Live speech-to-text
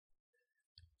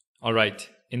Alright,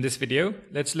 in this video,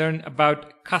 let's learn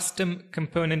about custom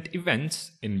component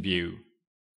events in Vue.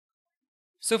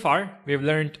 So far, we've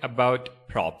learned about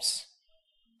props.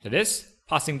 That is,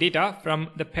 passing data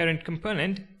from the parent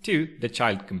component to the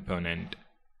child component.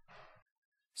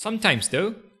 Sometimes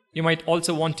though, you might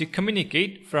also want to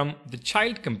communicate from the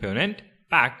child component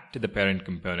back to the parent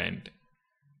component.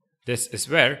 This is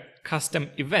where custom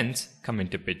events come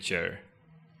into picture.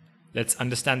 Let's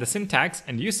understand the syntax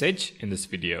and usage in this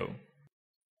video.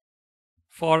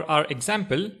 For our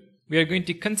example, we are going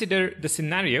to consider the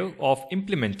scenario of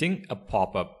implementing a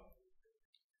pop-up.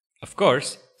 Of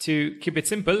course, to keep it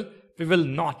simple, we will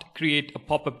not create a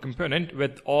pop-up component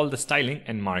with all the styling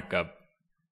and markup.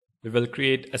 We will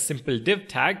create a simple div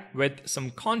tag with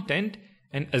some content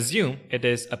and assume it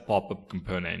is a pop-up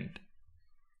component.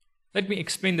 Let me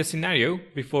explain the scenario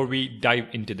before we dive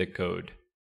into the code.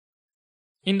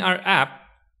 In our app,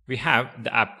 we have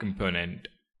the app component.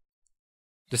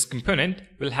 This component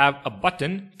will have a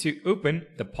button to open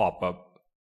the pop-up.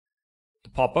 The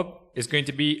pop-up is going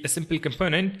to be a simple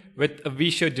component with a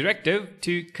Vue directive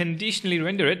to conditionally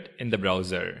render it in the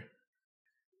browser.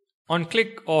 On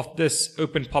click of this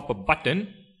open pop-up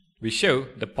button, we show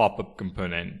the pop-up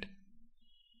component.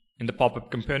 In the pop-up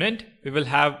component, we will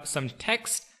have some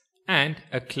text and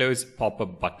a close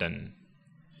pop-up button.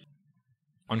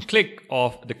 On click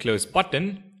of the close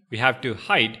button, we have to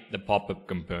hide the pop-up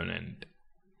component.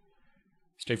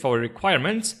 Straightforward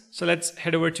requirements, so let's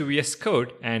head over to VS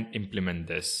Code and implement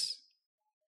this.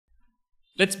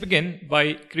 Let's begin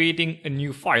by creating a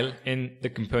new file in the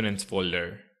components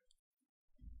folder.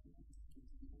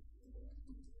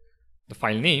 The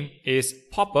file name is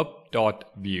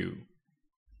popup.vue.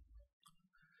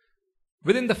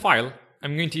 Within the file,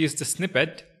 I'm going to use the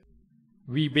snippet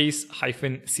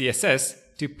vbase-css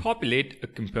to populate a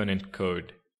component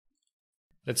code.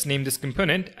 Let's name this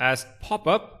component as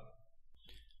popup,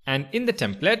 and in the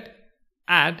template,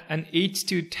 add an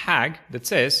h2 tag that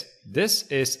says this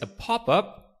is a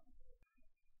popup,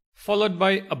 followed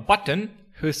by a button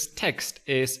whose text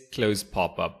is close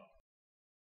popup.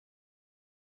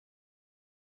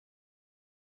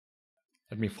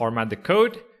 Let me format the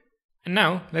code, and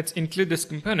now let's include this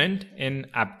component in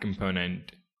app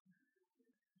component.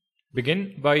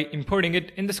 Begin by importing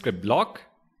it in the script block.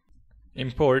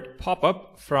 Import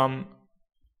popup from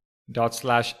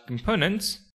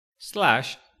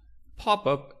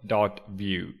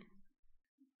 /components/popup.vue.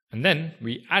 And then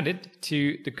we add it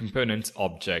to the components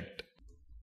object.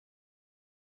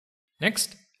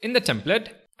 Next, in the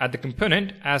template, add the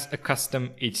component as a custom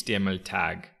HTML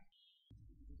tag.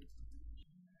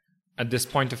 At this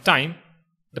point of time,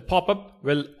 the popup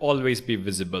will always be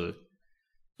visible.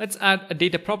 Let's add a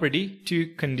data property to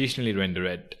conditionally render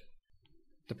it.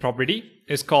 The property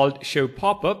is called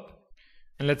showPopup,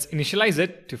 and let's initialize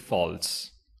it to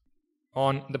false.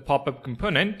 On the popup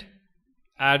component,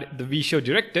 add the Vue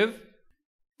directive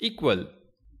equal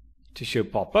to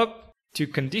showPopup to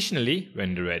conditionally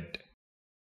render it.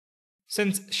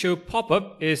 Since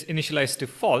showPopup is initialized to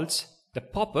false, the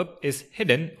popup is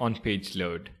hidden on page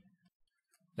load.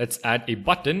 Let's add a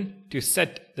button to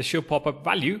set the showPopup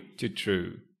value to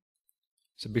true.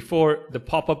 So before the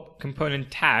popup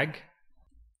component tag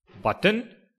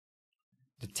button,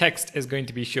 the text is going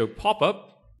to be showPopup,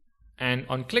 and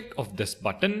on click of this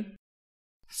button,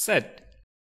 set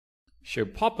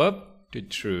showPopup to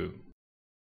true.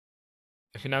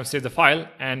 If you now save the file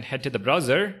and head to the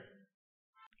browser,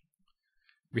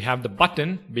 we have the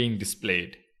button being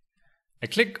displayed. I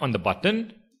click on the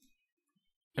button,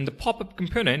 and the popup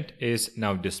component is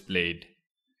now displayed.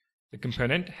 The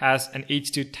component has an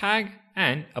h2 tag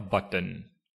and a button.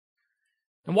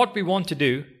 And what we want to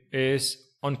do is,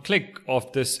 on click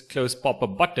of this close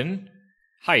popup button,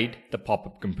 hide the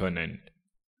popup component.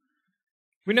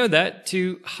 We know that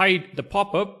to hide the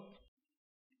popup,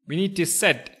 we need to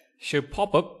set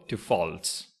showPopup to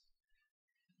false.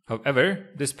 However,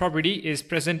 this property is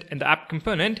present in the app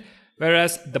component,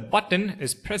 whereas the button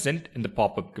is present in the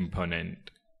popup component.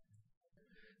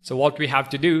 So what we have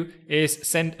to do is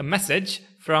send a message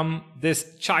from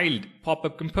this child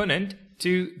popup component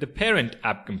to the parent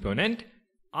app component,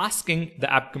 asking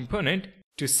the app component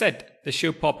to set the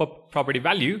showPopup property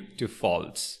value to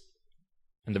false.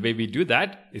 And the way we do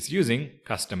that is using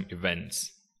custom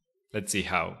events. Let's see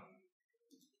how.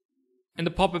 In the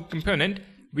popup component,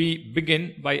 we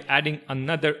begin by adding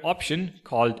another option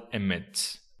called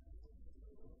emits.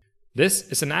 This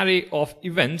is an array of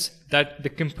events that the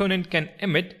component can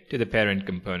emit to the parent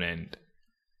component.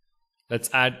 Let's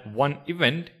add one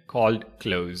event called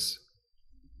close.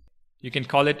 You can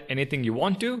call it anything you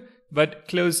want to, but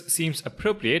close seems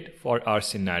appropriate for our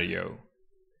scenario.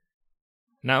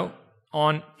 Now,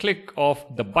 on click of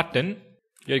the button,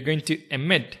 you're going to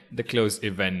emit the close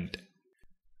event.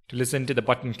 To listen to the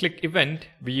button click event,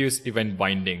 we use event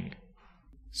binding.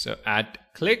 So at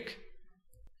click,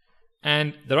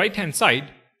 and the right hand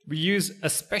side, we use a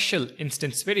special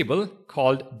instance variable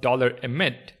called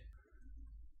 $emit,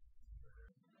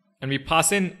 and we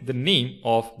pass in the name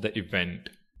of the event.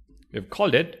 We've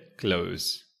called it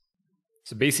close.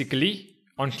 So basically,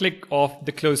 on click of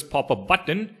the close pop-up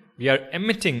button, we are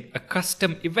emitting a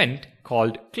custom event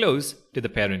called close to the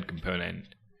parent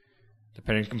component. The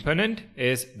parent component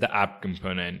is the app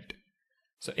component.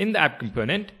 So in the app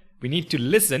component, we need to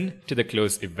listen to the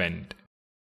close event.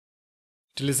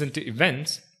 To listen to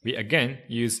events, we again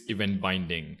use event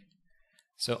binding.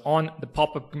 So on the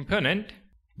pop-up component,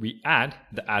 we add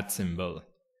the add symbol.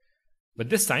 But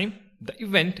this time, the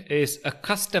event is a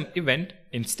custom event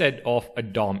instead of a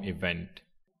DOM event.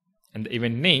 And the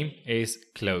event name is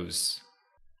close.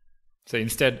 So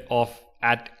instead of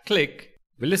at click,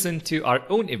 we listen to our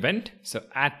own event, so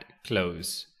at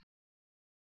close.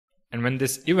 And when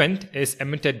this event is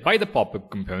emitted by the pop-up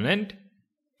component,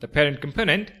 the parent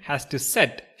component has to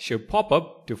set show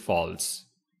pop-up to false.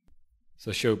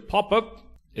 So show pop-up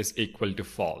is equal to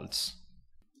false.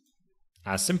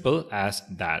 As simple as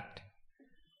that.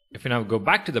 If we now go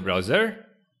back to the browser,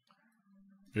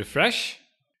 refresh,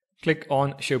 click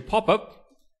on show pop-up,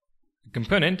 the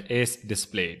component is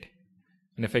displayed.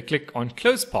 And if I click on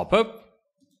close pop-up,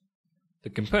 the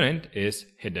component is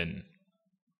hidden.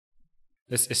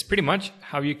 This is pretty much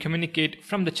how you communicate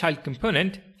from the child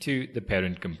component to the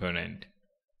parent component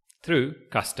through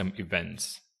custom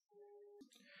events.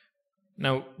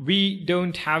 Now, we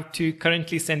don't have to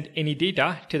currently send any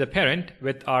data to the parent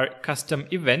with our custom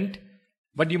event,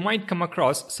 but you might come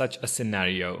across such a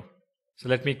scenario. So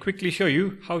let me quickly show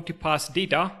you how to pass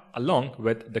data along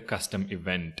with the custom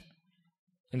event.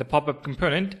 In the pop-up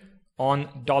component on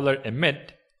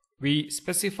 $emit, we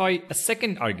specify a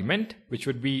second argument, which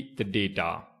would be the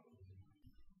data.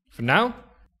 For now,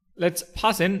 let's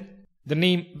pass in the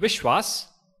name Vishwas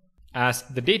as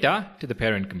the data to the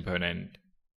parent component.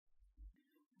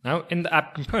 Now in the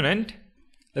app component,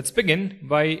 let's begin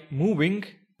by moving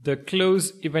the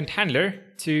close event handler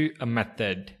to a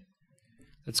method.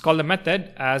 Let's call the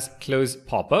method as close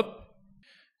popup,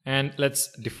 and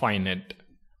let's define it.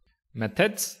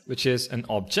 Methods, which is an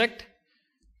object,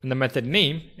 and the method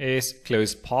name is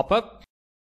close popup,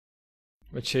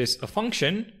 which is a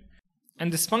function,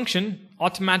 and this function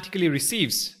automatically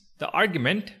receives the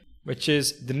argument, which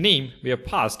is the name we have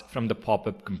passed from the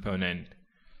popup component.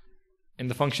 In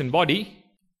the function body,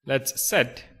 let's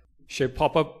set show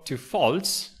popup to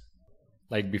false,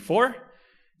 like before,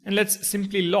 and let's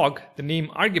simply log the name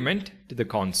argument to the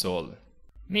console.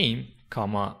 Name,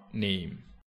 comma, name.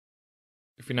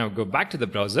 If we now go back to the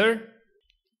browser,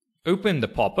 open the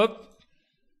pop-up,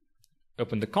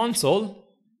 open the console,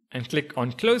 and click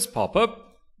on close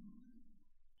pop-up,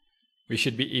 we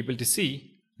should be able to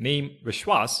see name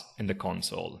Vishwas in the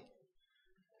console.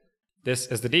 This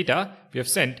is the data we have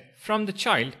sent from the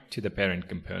child to the parent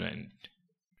component.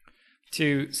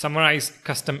 To summarize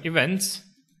custom events,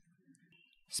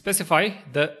 specify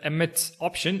the emits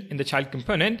option in the child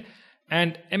component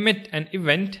and emit an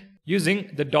event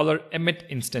using the $emit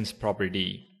instance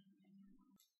property.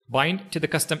 Bind to the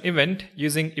custom event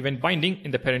using event binding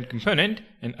in the parent component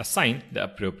and assign the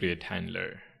appropriate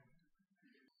handler.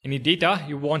 Any data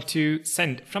you want to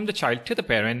send from the child to the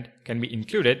parent can be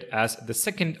included as the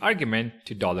second argument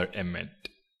to $emit.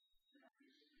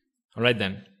 Alright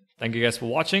then, thank you guys for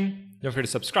watching. Don't forget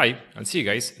to subscribe. I'll see you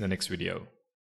guys in the next video.